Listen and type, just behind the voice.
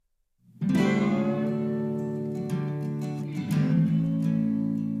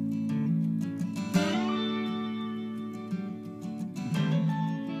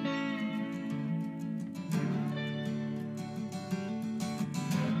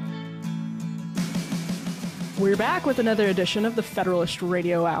We're back with another edition of the Federalist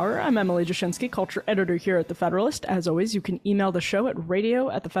Radio Hour. I'm Emily Jashinsky, Culture Editor here at The Federalist. As always, you can email the show at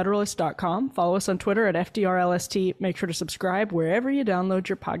radio@thefederalist.com. Follow us on Twitter at FDRLST. Make sure to subscribe wherever you download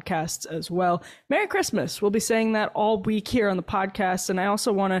your podcasts as well. Merry Christmas. We'll be saying that all week here on the podcast. And I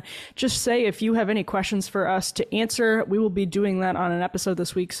also want to just say, if you have any questions for us to answer, we will be doing that on an episode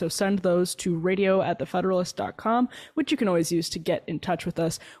this week. So send those to radio@thefederalist.com, which you can always use to get in touch with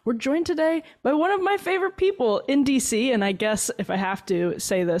us. We're joined today by one of my favorite people in DC, and I guess if I have to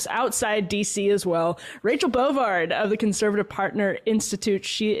say this, outside DC as well, Rachel Bovard of the Conservative Partner Institute.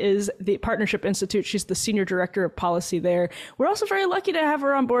 She is the Partnership Institute. She's the Senior Director of Policy there. We're also very lucky to have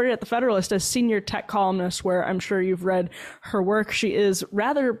her on board at the Federalist as Senior Tech Columnist, where I'm sure you've read her work. She is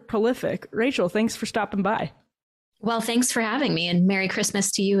rather prolific. Rachel, thanks for stopping by. Well, thanks for having me, and Merry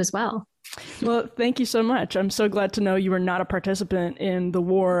Christmas to you as well. Well, thank you so much. I'm so glad to know you were not a participant in the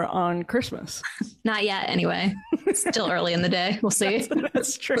war on Christmas. Not yet, anyway. It's still early in the day. We'll see.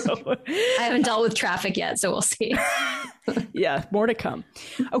 That's true. I haven't dealt with traffic yet, so we'll see. Yeah, more to come.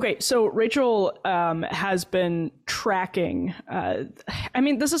 Okay, so Rachel has been tracking.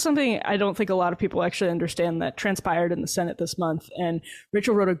 This is something I don't think a lot of people actually understand that transpired in the Senate this month. And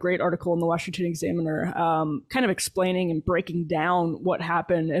Rachel wrote a great article in the Washington Examiner kind of explaining and breaking down what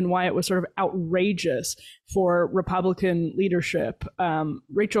happened and why it was sort of outrageous for Republican leadership.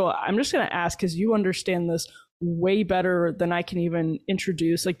 Rachel, I'm just going to ask, because you understand this way better than I can even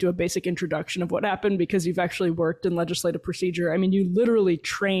do a basic introduction of what happened, because you've actually worked in legislative procedure. I mean, you literally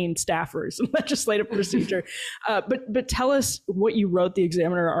train staffers in legislative procedure. But tell us what you wrote the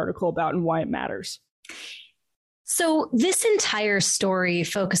Examiner article about and why it matters. So this entire story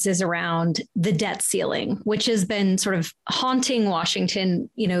focuses around the debt ceiling, which has been sort of haunting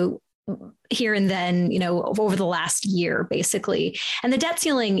Washington, here and then, over the last year, basically. And the debt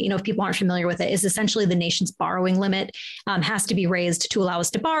ceiling, if people aren't familiar with it, is essentially the nation's borrowing limit, has to be raised to allow us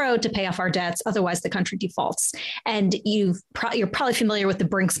to borrow to pay off our debts. Otherwise, the country defaults. And you're probably familiar with the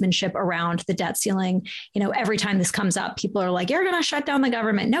brinksmanship around the debt ceiling. Every time this comes up, people are like, you're going to shut down the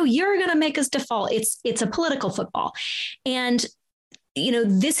government. No, you're going to make us default. It's a political football. And,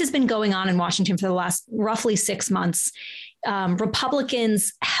 this has been going on in Washington for the last roughly 6 months.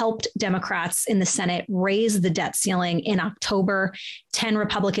 Republicans helped Democrats in the Senate raise the debt ceiling in October. 10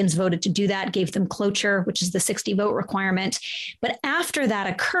 Republicans voted to do that, gave them cloture, which is the 60 vote requirement. But after that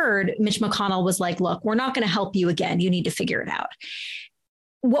occurred, Mitch McConnell was like, look, we're not going to help you again. You need to figure it out.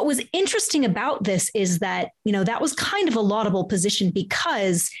 What was interesting about this is that, that was kind of a laudable position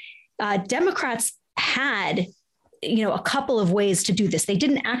because Democrats had a couple of ways to do this. They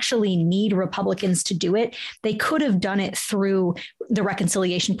didn't actually need Republicans to do it. They could have done it through the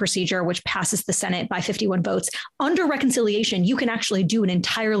reconciliation procedure, which passes the Senate by 51 votes. Under reconciliation, you can actually do an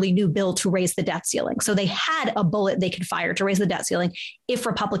entirely new bill to raise the debt ceiling. So they had a bullet they could fire to raise the debt ceiling if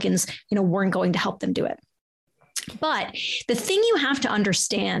Republicans, weren't going to help them do it. But the thing you have to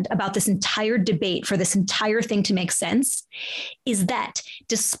understand about this entire debate, for this entire thing to make sense, is that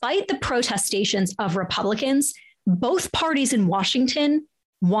despite the protestations of Republicans, both parties in Washington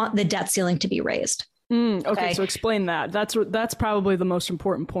want the debt ceiling to be raised. Okay, so explain that. That's probably the most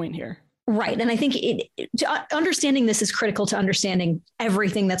important point here. Right. And I think understanding this is critical to understanding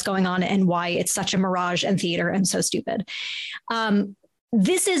everything that's going on and why it's such a mirage and theater and so stupid.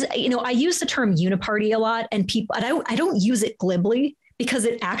 This is, I use the term uniparty a lot, and I don't use it glibly because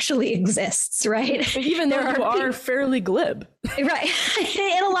it actually exists, right? But even though you are fairly glib. Right.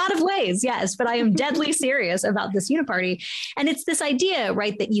 In a lot of ways, yes. But I am deadly serious about this uniparty. And it's this idea,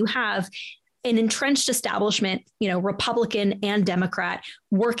 right, that you have an entrenched establishment, Republican and Democrat,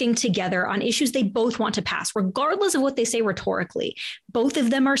 working together on issues they both want to pass, regardless of what they say rhetorically. Both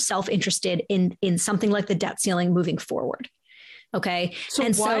of them are self-interested in something like the debt ceiling moving forward. Okay. So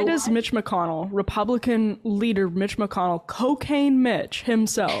why does Mitch McConnell, Republican leader Mitch McConnell, Cocaine Mitch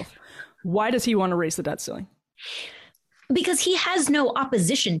himself, why does he want to raise the debt ceiling? Because he has no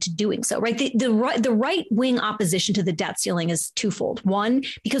opposition to doing so, right? The right-wing opposition to the debt ceiling is twofold. One,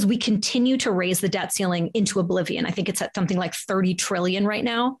 because we continue to raise the debt ceiling into oblivion. I think it's at something like 30 trillion right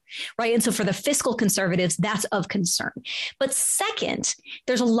now, right? And so for the fiscal conservatives, that's of concern. But second,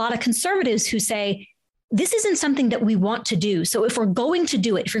 there's a lot of conservatives who say, this isn't something that we want to do. So if we're going to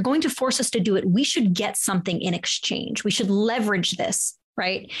do it, if you're going to force us to do it, we should get something in exchange. We should leverage this,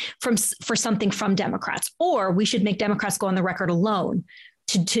 right, for something from Democrats, or we should make Democrats go on the record alone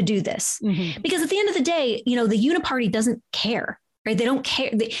to do this. Mm-hmm. Because at the end of the day, the uniparty doesn't care. Right. They don't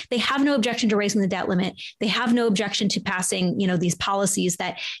care. They have no objection to raising the debt limit. They have no objection to passing, these policies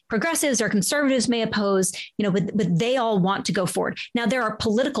that progressives or conservatives may oppose, but they all want to go forward. Now, there are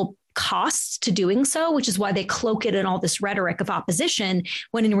political costs to doing so, which is why they cloak it in all this rhetoric of opposition,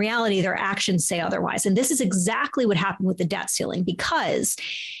 when in reality, their actions say otherwise. And this is exactly what happened with the debt ceiling, because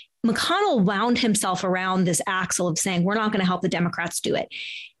McConnell wound himself around this axle of saying, we're not going to help the Democrats do it.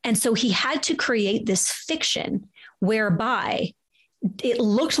 And so he had to create this fiction whereby it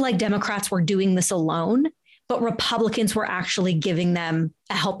looked like Democrats were doing this alone, but Republicans were actually giving them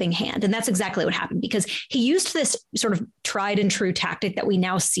a helping hand. And that's exactly what happened, because he used this sort of tried and true tactic that we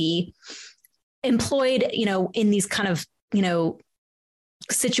now see employed, in these kind of,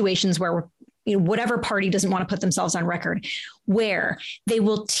 situations where whatever party doesn't want to put themselves on record, where they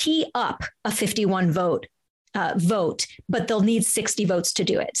will tee up a 51 vote, but they'll need 60 votes to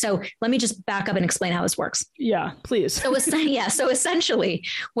do it. So let me just back up and explain how this works. Yeah, please. So essentially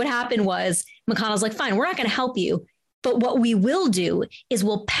what happened was McConnell's like, fine, we're not going to help you. But what we will do is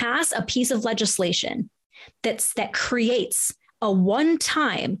we'll pass a piece of legislation that creates a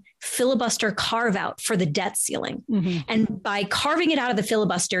one-time filibuster carve out for the debt ceiling. Mm-hmm. And by carving it out of the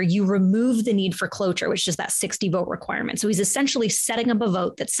filibuster, you remove the need for cloture, which is that 60 vote requirement. So he's essentially setting up a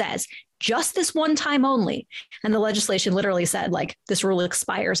vote that says just this one time only. And the legislation literally said, like, this rule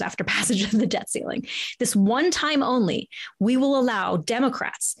expires after passage of the debt ceiling. This one time only, we will allow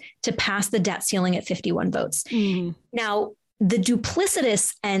Democrats to pass the debt ceiling at 51 votes. Mm-hmm. Now, the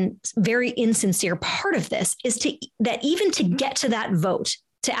duplicitous and very insincere part of this is that even to get to that vote,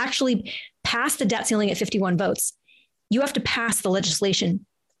 to actually pass the debt ceiling at 51 votes, you have to pass the legislation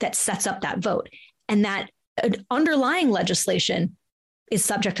that sets up that vote. And that underlying legislation is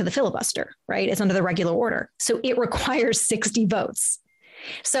subject to the filibuster, right? It's under the regular order. So it requires 60 votes.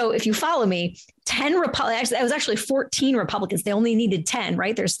 So if you follow me, 10 Republicans, that was actually 14 Republicans. They only needed 10,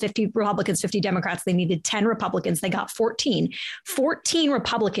 right? There's 50 Republicans, 50 Democrats. They needed 10 Republicans. They got 14. 14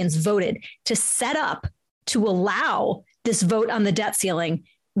 Republicans voted to set up to allow this vote on the debt ceiling,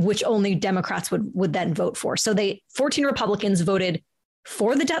 which only Democrats would then vote for. So 14 Republicans voted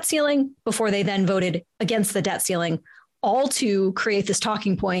for the debt ceiling before they then voted against the debt ceiling, all to create this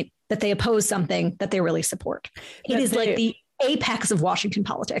talking point that they oppose something that they really support. It is like the apex of Washington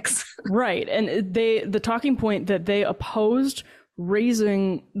politics. Right. And the talking point that they opposed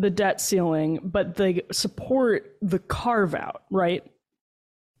raising the debt ceiling, but they support the carve out, right?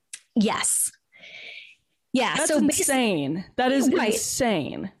 Yes. Yeah. That's so insane. That is right.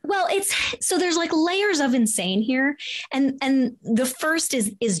 Insane. Well, so there's like layers of insane here. And the first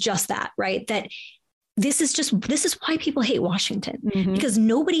is just that, right? That this is why people hate Washington, mm-hmm. because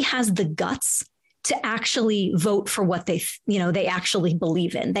nobody has the guts to actually vote for what they actually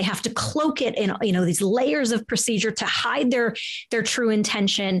believe in. They have to cloak it in, these layers of procedure to hide their true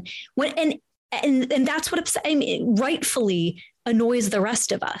intention. And that's what rightfully annoys the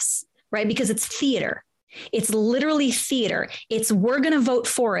rest of us, right? Because it's theater. It's literally theater. It's we're going to vote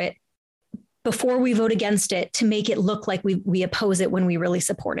for it before we vote against it to make it look like we oppose it when we really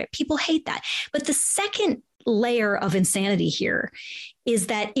support it. People hate that. But the second layer of insanity here is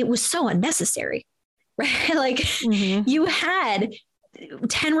that it was so unnecessary, right? Like mm-hmm. you had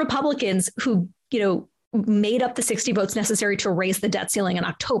 10 Republicans who, made up the 60 votes necessary to raise the debt ceiling in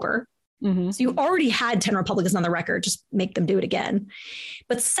October. Mm-hmm. So you already had 10 Republicans on the record, just make them do it again.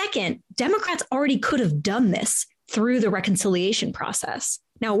 But second, Democrats already could have done this through the reconciliation process.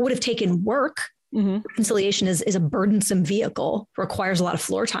 Now, it would have taken work. Mm-hmm. Reconciliation is a burdensome vehicle, requires a lot of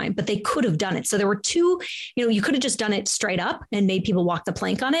floor time, but they could have done it. So there were two, you could have just done it straight up and made people walk the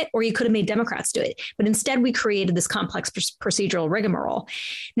plank on it, or you could have made Democrats do it. But instead, we created this complex procedural rigmarole.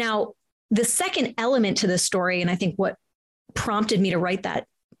 Now, the second element to this story, and I think what prompted me to write that,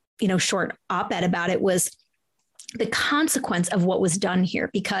 short op-ed about it, was the consequence of what was done here,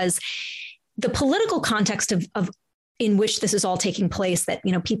 because the political context of in which this is all taking place that,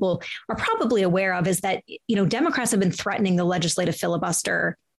 people are probably aware of is that, Democrats have been threatening the legislative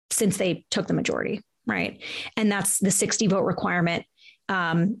filibuster since they took the majority, right? And that's the 60 vote requirement.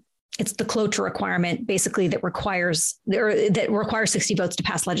 It's the cloture requirement, basically, that requires 60 votes to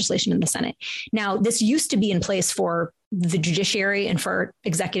pass legislation in the Senate. Now, this used to be in place for the judiciary and for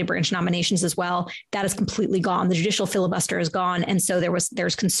executive branch nominations as well. That is completely gone. The judicial filibuster is gone. And so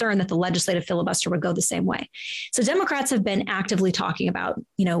there's concern that the legislative filibuster would go the same way. So Democrats have been actively talking about,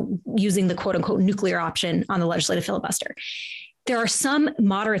 using the quote unquote nuclear option on the legislative filibuster. There are some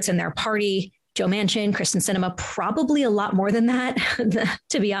moderates in their party, Joe Manchin, Kristen Sinema, probably a lot more than that,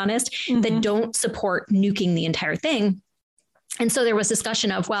 to be honest, mm-hmm. that don't support nuking the entire thing. And so there was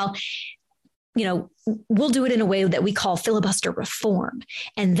discussion of, well, we'll do it in a way that we call filibuster reform.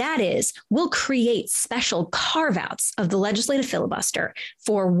 And that is, we'll create special carve outs of the legislative filibuster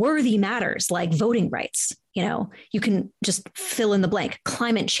for worthy matters like voting rights. You can just fill in the blank,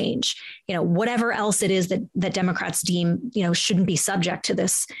 climate change, whatever else it is that Democrats deem, shouldn't be subject to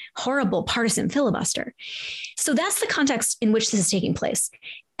this horrible partisan filibuster. So that's the context in which this is taking place.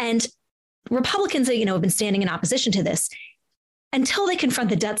 And Republicans, have been standing in opposition to this until they confront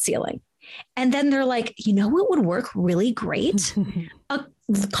the debt ceiling. And then they're like, what would work really great? A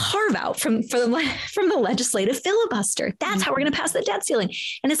carve out from the legislative filibuster. That's how we're going to pass the debt ceiling.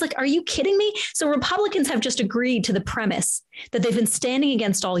 And it's like, are you kidding me? So Republicans have just agreed to the premise that they've been standing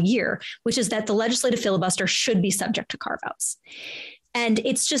against all year, which is that the legislative filibuster should be subject to carve outs. And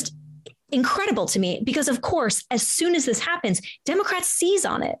it's just incredible to me because, of course, as soon as this happens, Democrats seize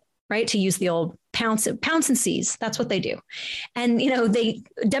on it. Right. To use the old pounce and seize. That's what they do. And,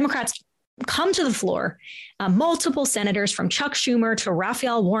 Democrats come to the floor. Multiple senators from Chuck Schumer to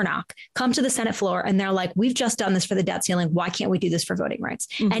Raphael Warnock come to the Senate floor and they're like, we've just done this for the debt ceiling. Why can't we do this for voting rights?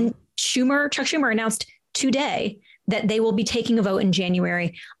 Mm-hmm. And Chuck Schumer announced today that they will be taking a vote in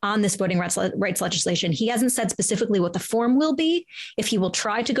January on this voting rights legislation. He hasn't said specifically what the form will be, if he will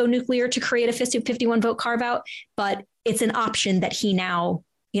try to go nuclear to create a 51 vote carve out, but it's an option that he now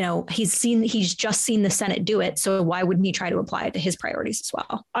he's just seen the Senate do it. So why wouldn't he try to apply it to his priorities as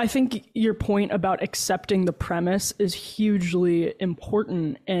well? I think your point about accepting the premise is hugely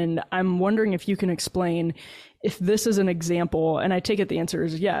important. And I'm wondering if you can explain if this is an example, and I take it the answer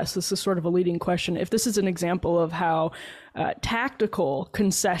is yes, this is sort of a leading question. If this is an example of how tactical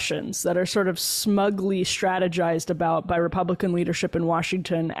concessions that are sort of smugly strategized about by Republican leadership in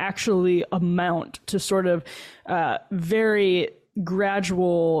Washington actually amount to sort of very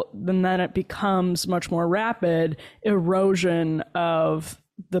gradual, and then it becomes much more rapid erosion of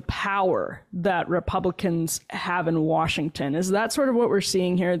the power that Republicans have in Washington. Is that sort of what we're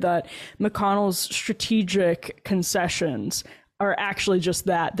seeing here, that McConnell's strategic concessions are actually just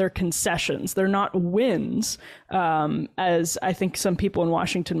that? They're concessions. They're not wins, as I think some people in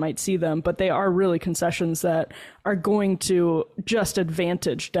Washington might see them, but they are really concessions that are going to just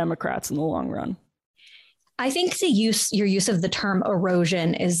advantage Democrats in the long run. I think your use of the term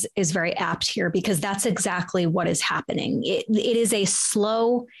erosion is very apt here, because that's exactly what is happening. It is a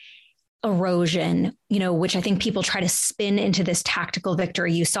slow erosion, which I think people try to spin into this tactical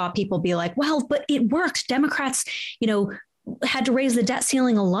victory. You saw people be like, well, but it worked. Democrats, had to raise the debt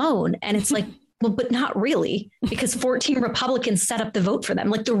ceiling alone. And it's like, well, but not really, because 14 Republicans set up the vote for them.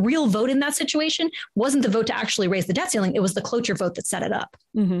 Like, the real vote in that situation wasn't the vote to actually raise the debt ceiling. It was the cloture vote that set it up.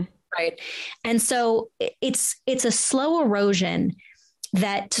 Mm-hmm. Right. And so it's a slow erosion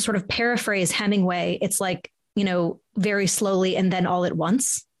that, to sort of paraphrase Hemingway, it's like, very slowly and then all at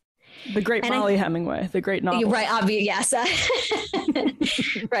once. The great Molly Hemingway, the great novel. Right. Obvious. Yes.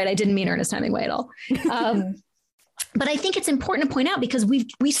 Right. I didn't mean Ernest Hemingway at all. But I think it's important to point out, because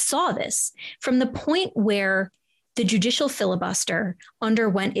we saw this from the point where the judicial filibuster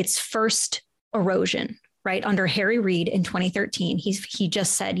underwent its first erosion. Right, under Harry Reid in 2013, he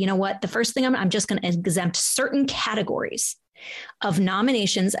just said, you know what, the first thing I'm just going to exempt certain categories of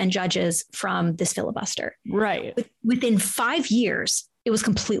nominations and judges from this filibuster. Right. Within 5 years, it was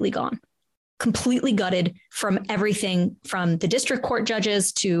completely gone, completely gutted from everything from the district court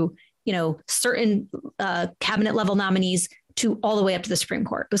judges to, certain cabinet level nominees to all the way up to the Supreme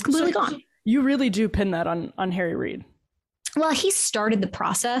Court. It was completely gone. You really do pin that on Harry Reid. Well, he started the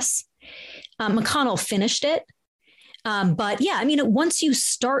process. McConnell finished it. But yeah, once you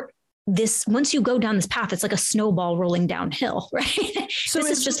start this, once you go down this path, it's like a snowball rolling downhill, right? So this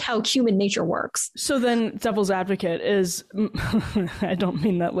is just how human nature works. So then, devil's advocate is, I don't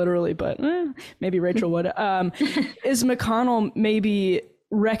mean that literally, but maybe Rachel would, is McConnell maybe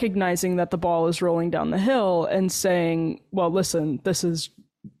recognizing that the ball is rolling down the hill and saying, well, listen,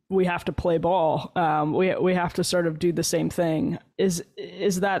 we have to play ball. We have to sort of do the same thing. Is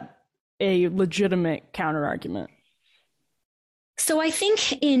that a legitimate counter argument? So I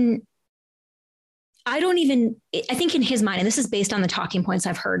think in his mind, and this is based on the talking points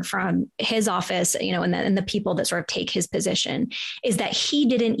I've heard from his office, and the people that sort of take his position, is that he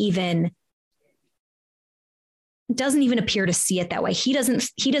doesn't even appear to see it that way. He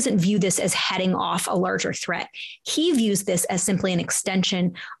doesn't view this as heading off a larger threat. He views this as simply an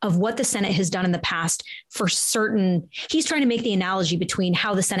extension of what the Senate has done in the past for certain. He's trying to make the analogy between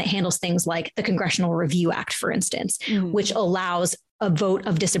how the Senate handles things like the Congressional Review Act, for instance, which allows a vote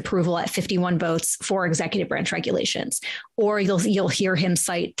of disapproval at 51 votes for executive branch regulations. Or you'll hear him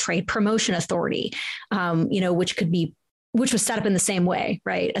cite Trade Promotion Authority, which was set up in the same way,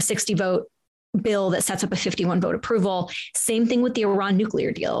 right? A 60 vote bill that sets up a 51 vote approval. Same thing with the Iran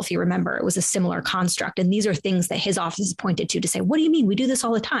nuclear deal. If you remember, it was a similar construct. And these are things that his office has pointed to say, what do you mean? We do this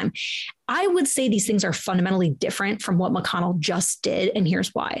all the time. I would say these things are fundamentally different from what McConnell just did. And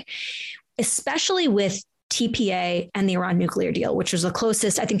here's why, especially with TPA and the Iran nuclear deal, which was the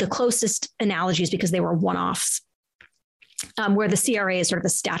closest analogies because they were one-offs. Where the CRA is sort of a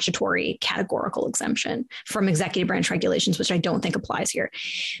statutory categorical exemption from executive branch regulations, which I don't think applies here.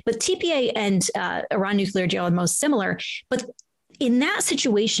 But TPA and Iran nuclear deal are most similar. But in that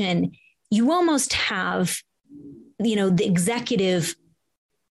situation, you almost have, the executive,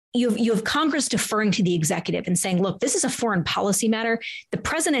 you have Congress deferring to the executive and saying, look, this is a foreign policy matter. The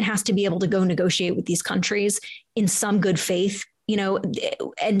president has to be able to go negotiate with these countries in some good faith,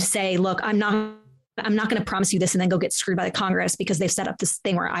 and say, look, I'm not going to promise you this and then go get screwed by the Congress because they've set up this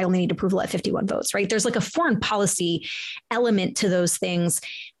thing where I only need approval at 51 votes, right? There's like a foreign policy element to those things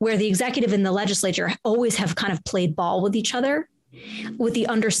where the executive and the legislature always have kind of played ball with each other with the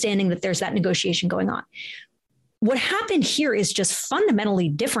understanding that there's that negotiation going on. What happened here is just fundamentally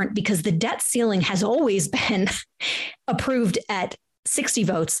different because the debt ceiling has always been approved at 60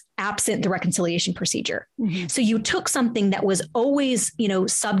 votes absent the reconciliation procedure. Mm-hmm. So you took something that was always,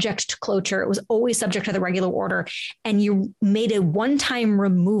 subject to cloture. It was always subject to the regular order. And you made a one-time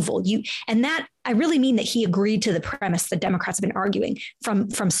removal. And that I really mean that he agreed to the premise that Democrats have been arguing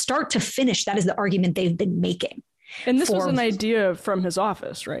from start to finish. That is the argument they've been making. And this was an idea from his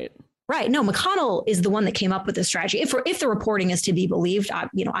office, right? Right. No, McConnell is the one that came up with this strategy. If the reporting is to be believed, I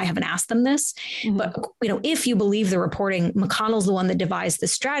haven't asked them this, mm-hmm. but, if you believe the reporting, McConnell's the one that devised the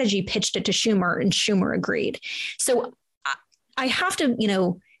strategy, pitched it to Schumer, and Schumer agreed. So I have to,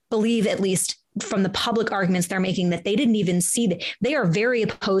 believe, at least from the public arguments they're making, that they didn't even see that they are very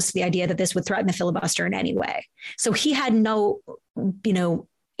opposed to the idea that this would threaten the filibuster in any way. So he had no,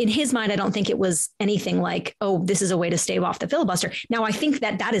 in his mind, I don't think it was anything like, oh, this is a way to stave off the filibuster. Now, I think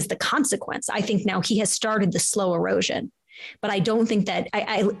that is the consequence. I think now he has started the slow erosion, but I don't think that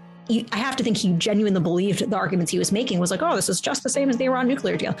I have to think he genuinely believed the arguments he was making was like, oh, this is just the same as the Iran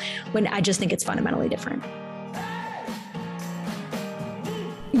nuclear deal, when I just think it's fundamentally different.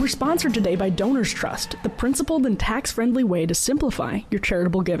 We're sponsored today by Donors Trust, the principled and tax-friendly way to simplify your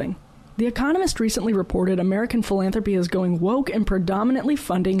charitable giving. The Economist recently reported American philanthropy is going woke and predominantly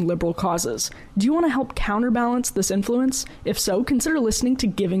funding liberal causes. Do you want to help counterbalance this influence? If so, consider listening to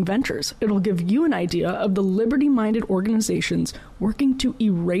Giving Ventures. It'll give you an idea of the liberty-minded organizations working to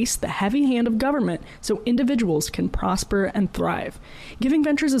erase the heavy hand of government so individuals can prosper and thrive. Giving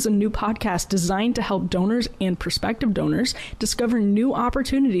Ventures is a new podcast designed to help donors and prospective donors discover new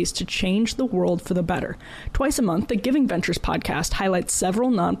opportunities to change the world for the better. Twice a month, the Giving Ventures podcast highlights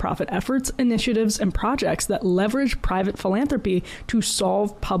several nonprofit efforts, initiatives, and projects that leverage private philanthropy to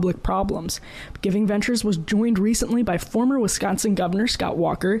solve public problems. Giving Ventures was joined recently by former Wisconsin Governor Scott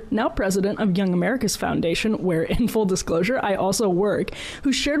Walker, now president of Young America's Foundation, where, in full disclosure, I also work,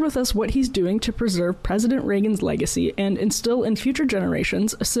 who shared with us what he's doing to preserve President Reagan's legacy and instill in future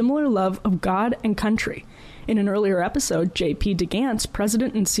generations a similar love of God and country. In an earlier episode, J.P. DeGance,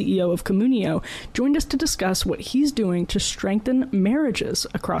 president and CEO of Communio, joined us to discuss what he's doing to strengthen marriages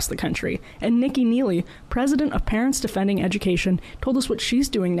across the country. And Nikki Neely, president of Parents Defending Education, told us what she's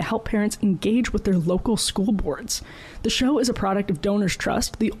doing to help parents engage with their local school boards. The show is a product of Donors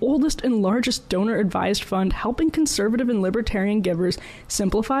Trust, the oldest and largest donor-advised fund helping conservative and libertarian givers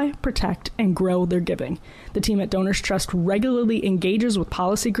simplify, protect, and grow their giving. The team at Donors Trust regularly engages with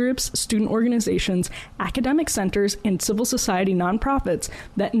policy groups, student organizations, academic centers, and civil society nonprofits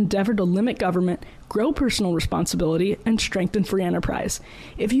that endeavor to limit government, grow personal responsibility, and strengthen free enterprise.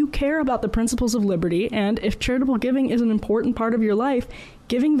 If you care about the principles of liberty, and if charitable giving is an important part of your life,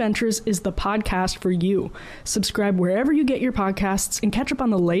 Giving Ventures is the podcast for you. Subscribe wherever you get your podcasts and catch up on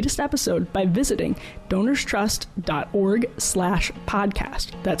the latest episode by visiting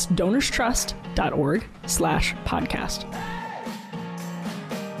donorstrust.org/podcast. That's donorstrust.org/podcast.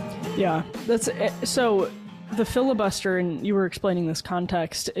 Yeah, that's it. So the filibuster, and you were explaining this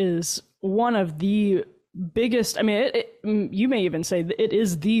context, is one of the biggest, you may even say that it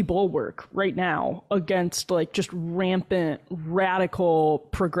is the bulwark right now against just rampant radical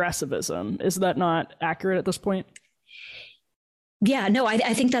progressivism. Is that not accurate at this point? Yeah, no,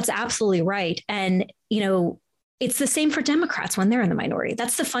 I think that's absolutely right. And, it's the same for Democrats when they're in the minority.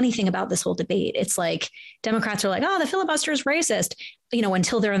 That's the funny thing about this whole debate. It's like Democrats are like, oh, the filibuster is racist,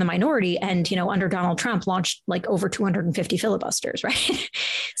 until they're in the minority. And, under Donald Trump launched over 250 filibusters, right?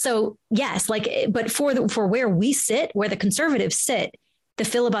 So, yes, but for where we sit, where the conservatives sit, the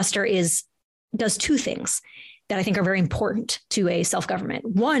filibuster does two things. that I think are very important to a self-government.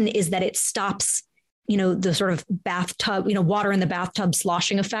 One is that it stops, the sort of bathtub, water in the bathtub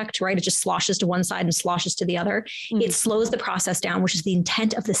sloshing effect, right? It just sloshes to one side and sloshes to the other. Mm-hmm. It slows the process down, which is the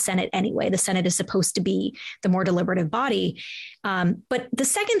intent of the Senate anyway. The Senate is supposed to be the more deliberative body. But the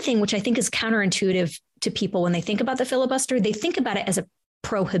second thing, which I think is counterintuitive to people when they think about the filibuster, they think about it as a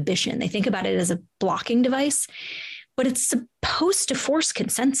prohibition. They think about it as a blocking device, but it's supposed to force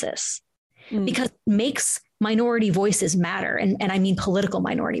consensus because it makes minority voices matter. And I mean political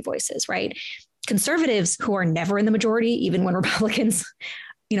minority voices, right? Conservatives who are never in the majority, even when Republicans,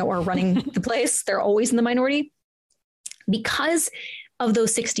 are running the place, they're always in the minority. Because of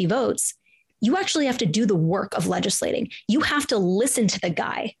those 60 votes, you actually have to do the work of legislating. You have to listen to the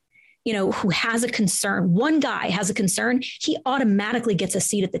guy, who has a concern. One guy has a concern, he automatically gets a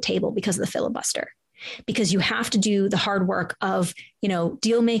seat at the table because of the filibuster. Because you have to do the hard work of,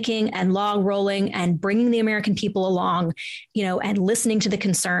 deal making and log rolling and bringing the American people along, and listening to the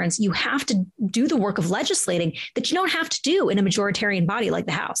concerns. You have to do the work of legislating that you don't have to do in a majoritarian body like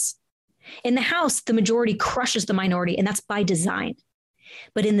the House. In the House, the majority crushes the minority, and that's by design.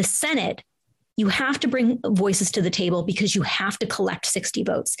 But in the Senate, you have to bring voices to the table because you have to collect 60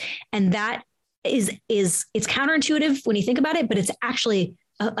 votes. And that it's counterintuitive when you think about it, but it's actually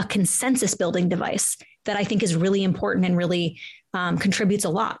a consensus building device that I think is really important and really contributes a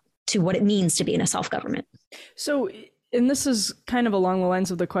lot to what it means to be in a self-government. So, and this is kind of along the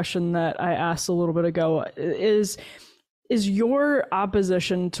lines of the question that I asked a little bit ago, is your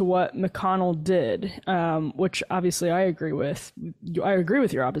opposition to what McConnell did, which obviously I agree with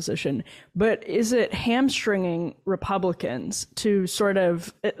your opposition, but is it hamstringing Republicans to sort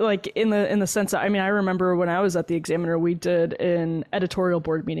of like in the sense that, I remember when I was at the Examiner, we did an editorial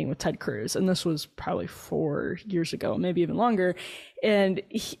board meeting with Ted Cruz, and this was probably 4 years ago, maybe even longer. And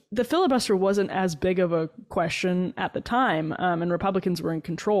the filibuster wasn't as big of a question at the time, and Republicans were in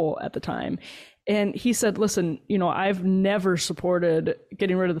control at the time. And he said, listen, I've never supported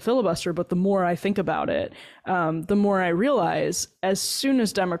getting rid of the filibuster, but the more I think about it, the more I realize as soon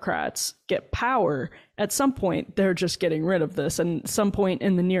as Democrats get power, at some point, they're just getting rid of this. And some point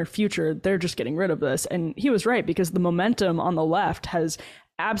in the near future, they're just getting rid of this. And he was right, because the momentum on the left has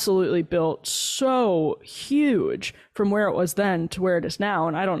absolutely built so huge from where it was then to where it is now.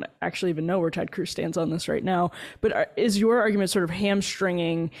 And I don't actually even know where Ted Cruz stands on this right now. But is your argument sort of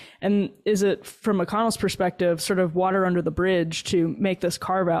hamstringing, and is it from McConnell's perspective sort of water under the bridge to make this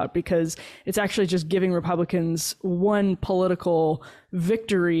carve out, because it's actually just giving Republicans one political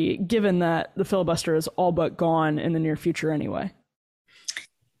victory, given that the filibuster is all but gone in the near future anyway?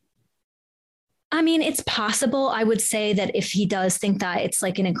 It's possible. I would say that if he does think that, it's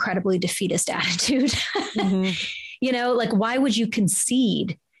like an incredibly defeatist attitude. Mm-hmm. Why would you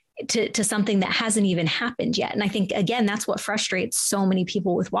concede to something that hasn't even happened yet? And I think, again, that's what frustrates so many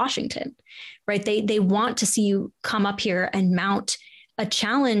people with Washington, right? They want to see you come up here and mount a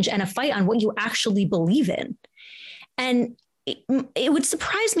challenge and a fight on what you actually believe in. And it would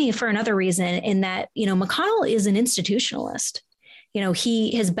surprise me for another reason, in that, McConnell is an institutionalist.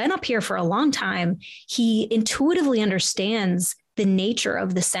 He has been up here for a long time. He intuitively understands the nature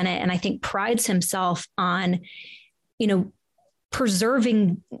of the Senate, and I think prides himself on,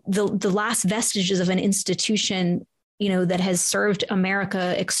 preserving the last vestiges of an institution, that has served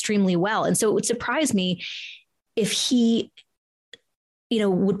America extremely well. And so it would surprise me if he,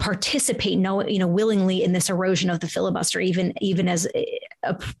 would participate, willingly in this erosion of the filibuster, even as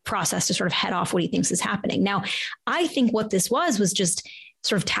a process to sort of head off what he thinks is happening. Now, I think what this was just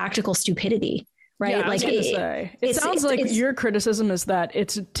sort of tactical stupidity, right? Yeah, it sounds like your criticism is that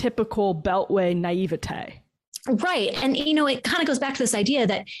it's a typical Beltway naivete. Right. And, it kind of goes back to this idea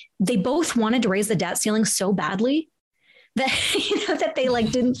that they both wanted to raise the debt ceiling so badly that, that they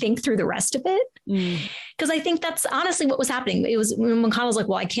didn't think through the rest of it. Because I think that's honestly what was happening. It was when McConnell's like,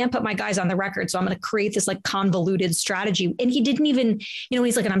 well, I can't put my guys on the record, so I'm going to create this convoluted strategy. And he didn't even,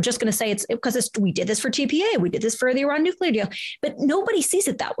 he's like, and I'm just going to say it's because we did this for TPA. We did this for the Iran nuclear deal. But nobody sees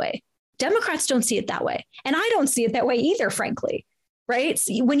it that way. Democrats don't see it that way. And I don't see it that way either, frankly. Right.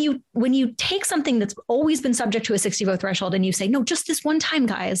 So when you take something that's always been subject to a 60 vote threshold and you say, no, just this one time,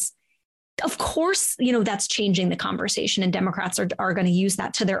 guys, of course, that's changing the conversation, and Democrats are going to use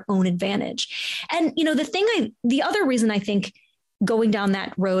that to their own advantage. And, the other reason I think going down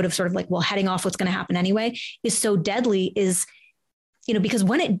that road of sort of heading off what's going to happen anyway is so deadly is, because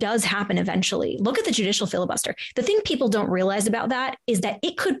when it does happen eventually, look at the judicial filibuster. The thing people don't realize about that is that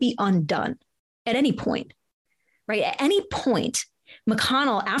it could be undone at any point, right? At any point,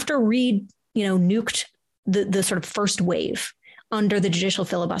 McConnell, after Reid, nuked the sort of first wave under the judicial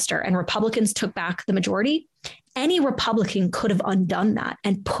filibuster and Republicans took back the majority, any Republican could have undone that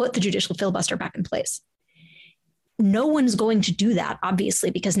and put the judicial filibuster back in place. No one's going to do that,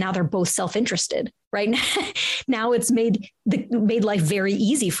 obviously, because now they're both self-interested, right? Now it's made life very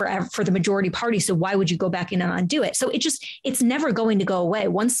easy for the majority party. So why would you go back in and undo it? So it's never going to go away.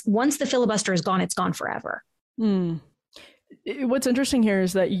 Once the filibuster is gone, it's gone forever. What's interesting here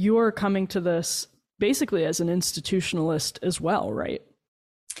is that you're coming to this basically as an institutionalist as well, right?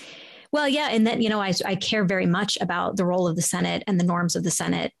 Well, yeah. And that, I care very much about the role of the Senate and the norms of the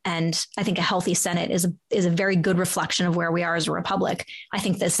Senate. And I think a healthy Senate is a very good reflection of where we are as a republic. I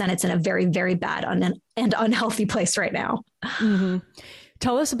think the Senate's in a very, very bad and unhealthy place right now. Mm-hmm.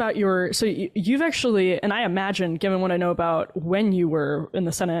 Tell us about so you've actually, and I imagine, given what I know about when you were in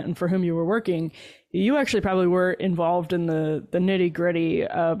the Senate and for whom you were working, you actually probably were involved in the nitty gritty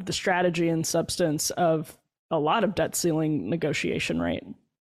of the strategy and substance of a lot of debt ceiling negotiation, right?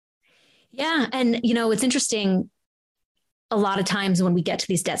 Yeah. And, it's interesting. A lot of times when we get to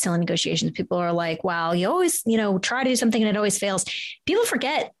these debt ceiling negotiations, people are like, wow, you always, try to do something and it always fails. People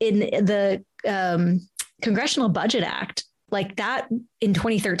forget in the Congressional Budget Act, like that in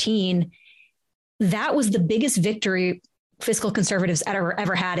 2013, that was the biggest victory fiscal conservatives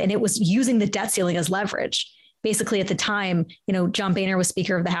ever had. And it was using the debt ceiling as leverage. Basically, at the time, John Boehner was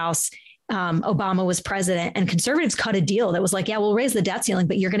Speaker of the House. Obama was president, and conservatives cut a deal that was like, yeah, we'll raise the debt ceiling,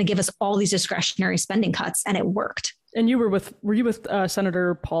 but you're going to give us all these discretionary spending cuts. And it worked. And were you with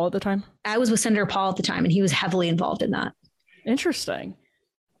Senator Paul at the time? I was with Senator Paul at the time, and he was heavily involved in that. Interesting.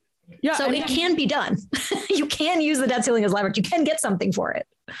 Yeah. So it can be done. You can use the debt ceiling as leverage. You can get something for it.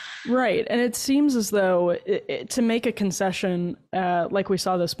 Right. And it seems as though to make a concession like we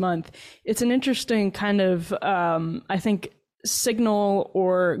saw this month, it's an interesting kind of, I think, signal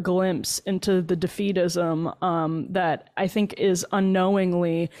or glimpse into the defeatism that I think is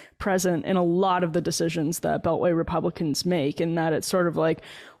unknowingly present in a lot of the decisions that Beltway Republicans make, and that it's sort of like,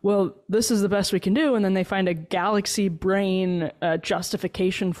 well, this is the best we can do. And then they find a galaxy brain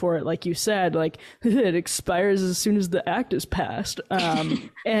justification for it. Like you said, like it expires as soon as the act is passed.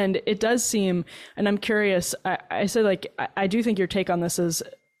 And it does seem, and I'm curious, I said, like, I do think your take on this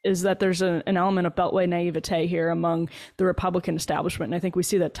is that there's an element of Beltway naivete here among the Republican establishment. And I think we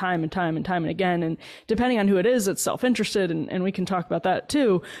see that time and time and time and again. And depending on who it is, it's self-interested, and we can talk about that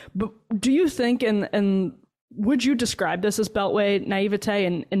too. But do you think, and would you describe this as Beltway naivete?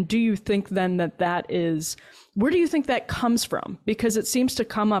 And do you think then that is, where do you think that comes from? Because it seems to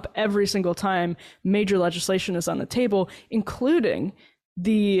come up every single time major legislation is on the table, including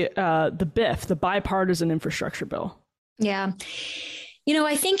the BIF, the bipartisan infrastructure bill. Yeah.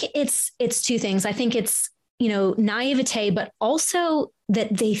 I think it's two things. I think it's, naivete, but also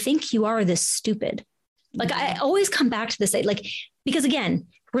that they think you are this stupid. Like, I always come back to this, like, because again,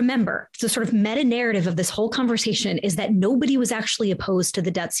 remember, the sort of meta narrative of this whole conversation is that nobody was actually opposed to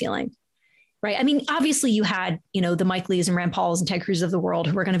the debt ceiling, right? I mean, obviously you had, the Mike Lees and Rand Pauls and Ted Cruz of the world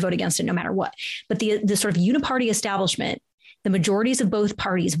who were going to vote against it no matter what. But the sort of uniparty establishment, the majorities of both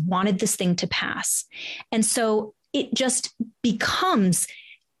parties wanted this thing to pass. And so it just becomes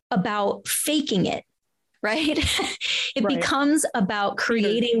about faking it, right? It Right. becomes about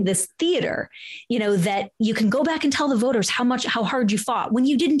creating this theater, that you can go back and tell the voters how hard you fought when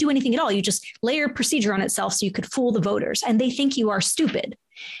you didn't do anything at all. You just layer procedure on itself so you could fool the voters, and they think you are stupid.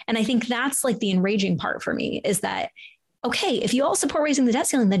 And I think that's like the enraging part for me, is that, okay, if you all support raising the debt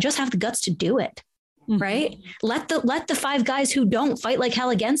ceiling, then just have the guts to do it, right? Let the five guys who don't fight like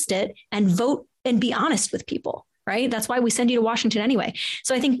hell against it and vote and be honest with people. Right. That's why we send you to Washington anyway.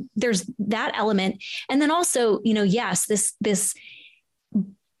 So I think there's that element. And then also, yes, this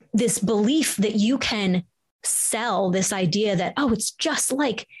belief that you can sell this idea that, oh, it's just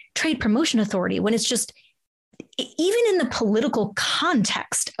like Trade Promotion Authority, when it's just, even in the political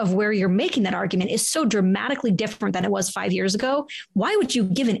context of where you're making that argument, is so dramatically different than it was 5 years ago. Why would you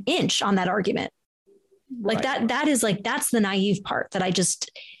give an inch on that argument? Right. Like that is like, that's the naive part that I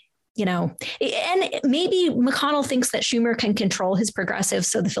just, and maybe McConnell thinks that Schumer can control his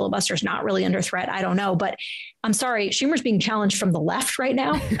progressives, so the filibuster is not really under threat. I don't know, but I'm sorry, Schumer's being challenged from the left right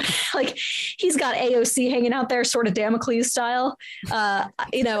now. Like, he's got AOC hanging out there, sort of Damocles style. I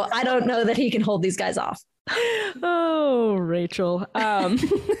don't know that he can hold these guys off. Oh, Rachel.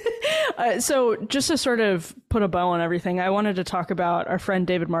 So just to sort of put a bow on everything, I wanted to talk about our friend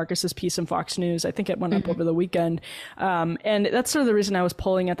David Marcus's piece in Fox News. I think it went up over the weekend. And that's sort of the reason I was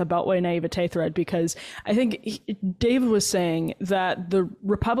pulling at the Beltway naivete thread, because I think Dave was saying that the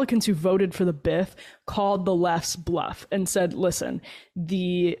Republicans who voted for the BIF called the left's bluff and said, listen,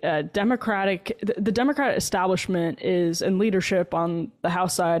 the Democratic establishment is, and leadership on the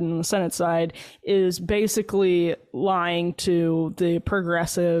House side and the Senate side is basically lying to the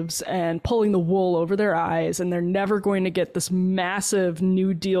progressives and pulling the wool over their eyes, and they're never going to get this massive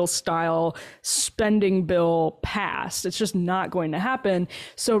New Deal style spending bill passed. It's just not going to happen.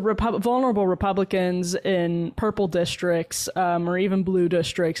 So vulnerable Republicans in purple districts or even blue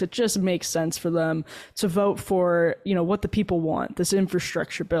districts, it just makes sense for them to vote for, what the people want, this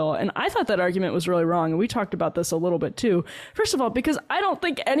infrastructure bill. And I thought that argument was really wrong. And we talked about this a little bit too. First of all, because I don't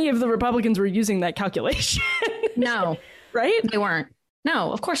think any of the Republicans were using that calculation. No. Right? They weren't.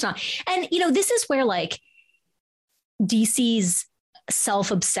 No, of course not. And, this is where DC's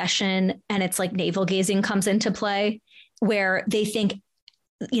self-obsession and it's navel gazing comes into play, where they think,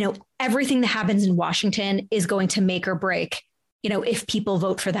 everything that happens in Washington is going to make or break, if people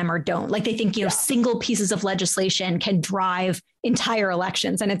vote for them or don't. They think, single pieces of legislation can drive entire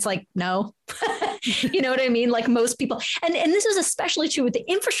elections. And it's no, you know what I mean? Most people. And this is especially true with the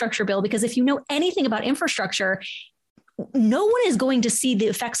infrastructure bill, because if you know anything about infrastructure, no one is going to see the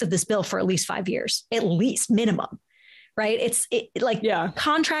effects of this bill for at least 5 years, at least minimum. Right.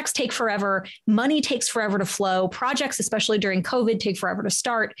 Contracts take forever. Money takes forever to flow. Projects, especially during COVID, take forever to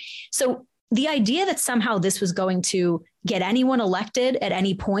start. So the idea that somehow this was going to get anyone elected at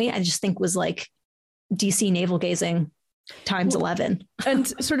any point, I just think was DC navel gazing times 11. And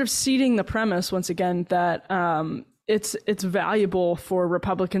sort of seeding the premise once again that it's valuable for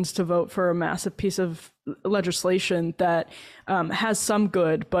Republicans to vote for a massive piece of legislation that has some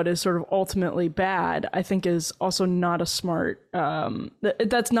good, but is sort of ultimately bad, I think is also not a smart,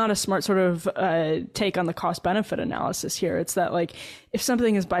 that's not a smart sort of take on the cost benefit analysis here. It's that if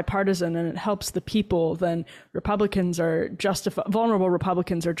something is bipartisan and it helps the people, then vulnerable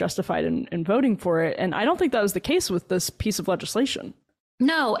Republicans are justified in voting for it. And I don't think that was the case with this piece of legislation.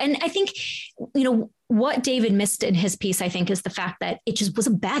 No. And I think, what David missed in his piece, I think, is the fact that it just was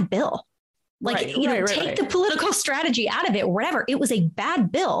a bad bill. Take the political strategy out of it, or whatever. It was a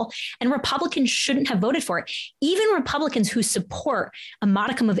bad bill, and Republicans shouldn't have voted for it. Even Republicans who support a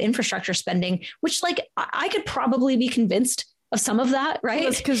modicum of infrastructure spending, which I could probably be convinced of some of that, right? Well,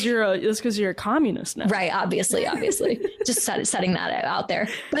 that's because you're a communist now. Right. Obviously, just setting that out there.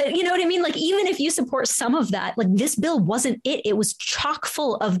 But you know what I mean? Even if you support some of that, this bill wasn't it. It was chock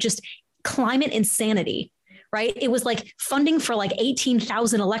full of just climate insanity. Right. It was funding for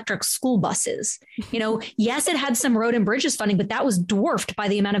 18,000 electric school buses. Yes, it had some road and bridges funding, but that was dwarfed by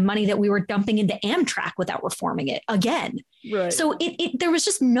the amount of money that we were dumping into Amtrak without reforming it again. Right. So there was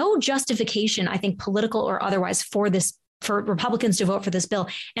just no justification, I think, political or otherwise, for Republicans to vote for this bill.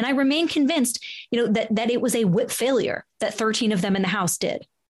 And I remain convinced, that it was a whip failure that 13 of them in the House did.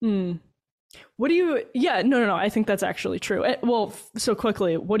 What do you? Yeah, no. I think that's actually true. Well, so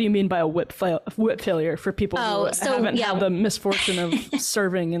quickly, what do you mean by a whip failure for people who haven't had the misfortune of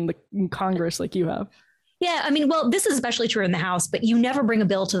serving in Congress like you have? Yeah, I mean, well, this is especially true in the House, but you never bring a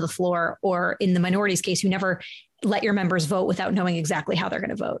bill to the floor, or in the minority's case, you never let your members vote without knowing exactly how they're going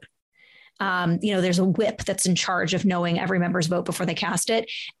to vote. There's a whip that's in charge of knowing every member's vote before they cast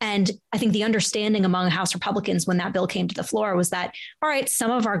it. And I think the understanding among House Republicans when that bill came to the floor was that, all right, some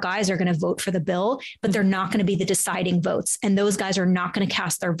of our guys are going to vote for the bill, but they're not going to be the deciding votes. And those guys are not going to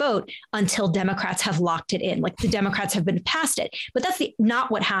cast their vote until Democrats have locked it in. The Democrats have been past it. But that's not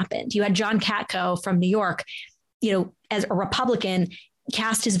what happened. You had John Katko from New York, as a Republican,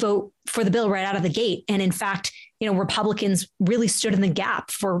 cast his vote for the bill right out of the gate. And in fact, Republicans really stood in the gap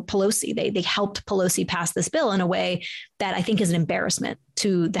for Pelosi. They helped Pelosi pass this bill in a way that I think is an embarrassment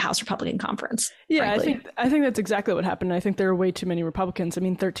to the House Republican Conference. Yeah, frankly. I think that's exactly what happened. I think there are way too many Republicans. I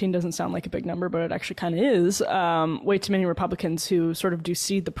mean, 13 doesn't sound like a big number, but it actually kind of is. Way too many Republicans who sort of do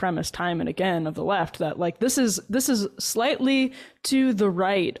seed the premise time and again of the left that this is slightly to the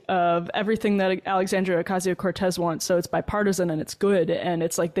right of everything that Alexandria Ocasio-Cortez wants. So it's bipartisan and it's good. And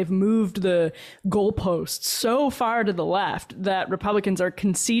it's they've moved the goalposts so far to the left that Republicans are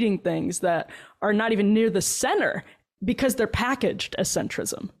conceding things that are not even near the center because they're packaged as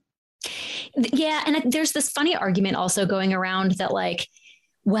centrism. Yeah. And there's this funny argument also going around that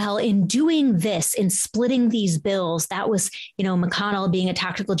well, in doing this, in splitting these bills, that was, McConnell being a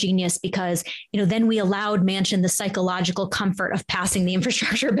tactical genius because, then we allowed Manchin the psychological comfort of passing the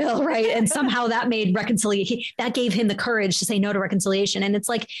infrastructure bill, right? And somehow that made reconciliation, that gave him the courage to say no to reconciliation. And it's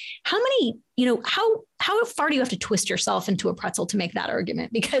like, how many, how far do you have to twist yourself into a pretzel to make that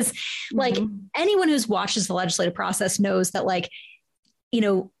argument? Because like anyone who's watches the legislative process knows that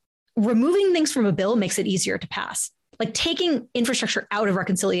removing things from a bill makes it easier to pass. Like taking infrastructure out of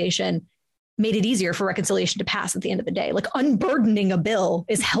reconciliation made it easier for reconciliation to pass at the end of the day. Like unburdening a bill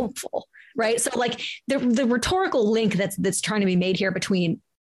is helpful, right? So like the rhetorical link that's trying to be made here between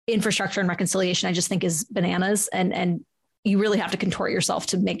infrastructure and reconciliation, I just think is bananas. And you really have to contort yourself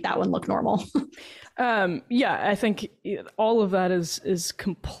to make that one look normal. Yeah, I think all of that is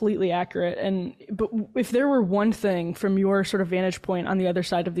completely accurate. But if there were one thing from your sort of vantage point on the other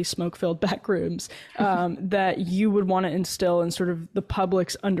side of these smoke-filled back rooms that you would want to instill in sort of the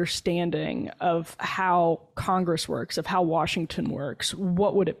public's understanding of how Congress works, of how Washington works,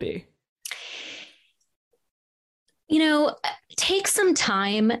 what would it be? Take some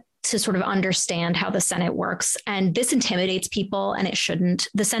time to sort of understand how the Senate works. And this intimidates people, and it shouldn't.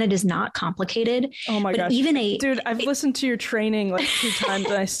 The Senate is not complicated. Oh my gosh. Dude, I've listened to your training like 2 times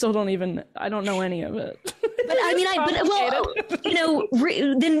and I still don't know any of it. But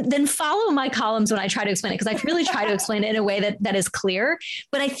then follow my columns when I try to explain it, because I really try to explain it in a way that is clear.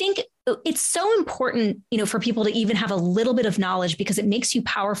 But I think it's so important, for people to even have a little bit of knowledge, because it makes you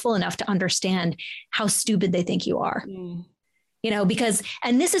powerful enough to understand how stupid they think you are.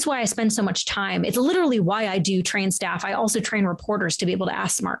 And this is why I spend so much time. It's literally why I do train staff. I also train reporters to be able to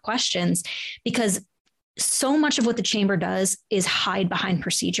ask smart questions, because so much of what the chamber does is hide behind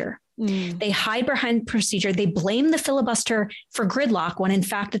procedure. They hide behind procedure. They blame the filibuster for gridlock when in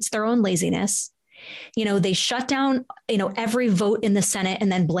fact it's their own laziness. They shut down, every vote in the Senate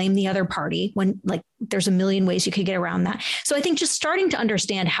and then blame the other party when there's a million ways you could get around that. So I think just starting to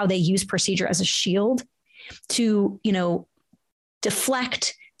understand how they use procedure as a shield to,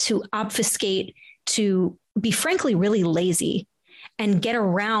 deflect, to obfuscate, to be frankly really lazy and get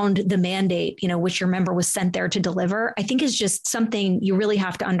around the mandate, which your member was sent there to deliver, I think is just something you really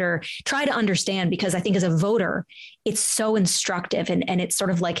have to try to understand, because I think as a voter, it's so instructive and it's sort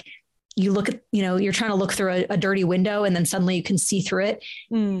of like you look at, you're trying to look through a dirty window and then suddenly you can see through it.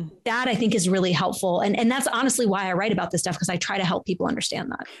 That I think is really helpful. And that's honestly why I write about this stuff, because I try to help people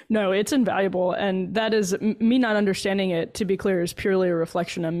understand that. No, it's invaluable. And that is me not understanding it, to be clear, is purely a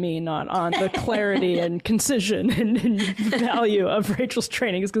reflection of me, not on the clarity and concision and value of Rachel's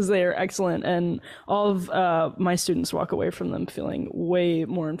trainings, because they are excellent. And all of my students walk away from them feeling way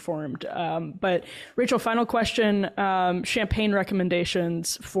more informed. But Rachel, final question, champagne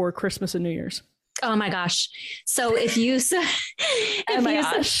recommendations for Christmas and New Year's. Oh my gosh. So oh my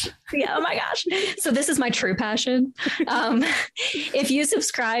gosh. So this is my true passion. If you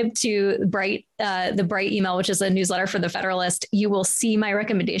subscribe to the Bright email, which is a newsletter for the Federalist, you will see my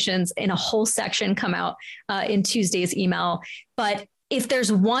recommendations in a whole section come out in Tuesday's email. But if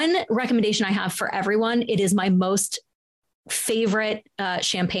there's one recommendation I have for everyone, it is my most favorite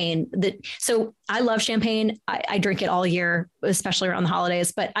champagne. So I love champagne. I drink it all year, especially around the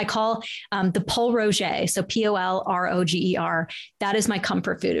holidays, but I call the Pol Roger, so Polroger. That is my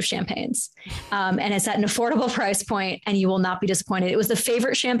comfort food of champagnes. And it's at an affordable price point and you will not be disappointed. It was the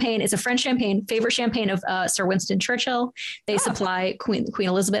favorite champagne. It's a French champagne, favorite champagne of Sir Winston Churchill. They supply Queen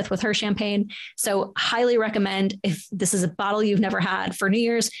Elizabeth with her champagne. So highly recommend, if this is a bottle you've never had for New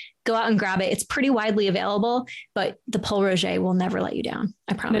Year's, go out and grab it. It's pretty widely available, but the Pol Roger will never let you down.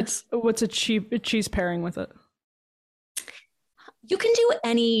 I promise. What's a cheese pairing with it? You can do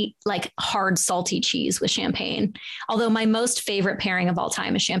any hard, salty cheese with champagne. Although my most favorite pairing of all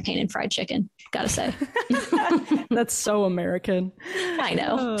time is champagne and fried chicken. Gotta say. That's so American. I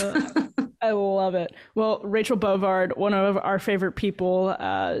know. I love it. Well, Rachel Bovard, one of our favorite people,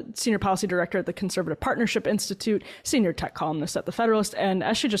 Senior Policy Director at the Conservative Partnership Institute, Senior Tech Columnist at the Federalist. And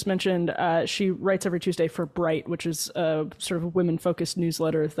as she just mentioned, she writes every Tuesday for Bright, which is a sort of women-focused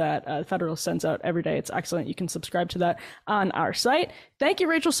newsletter that the Federalist sends out every day. It's excellent. You can subscribe to that on our site. Thank you,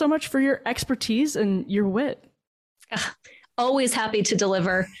 Rachel, so much for your expertise and your wit. Always happy to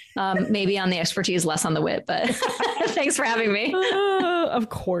deliver, maybe on the expertise, less on the wit, but thanks for having me. Of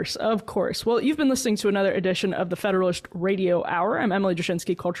course. Well, you've been listening to another edition of the Federalist Radio Hour. I'm Emily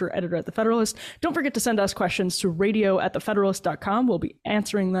Jashinsky, Culture Editor at the Federalist. Don't forget to send us questions to radio@thefederalist.com. We'll be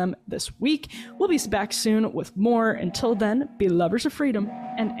answering them this week. We'll be back soon with more. Until then, be lovers of freedom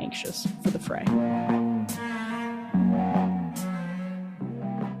and anxious for the fray.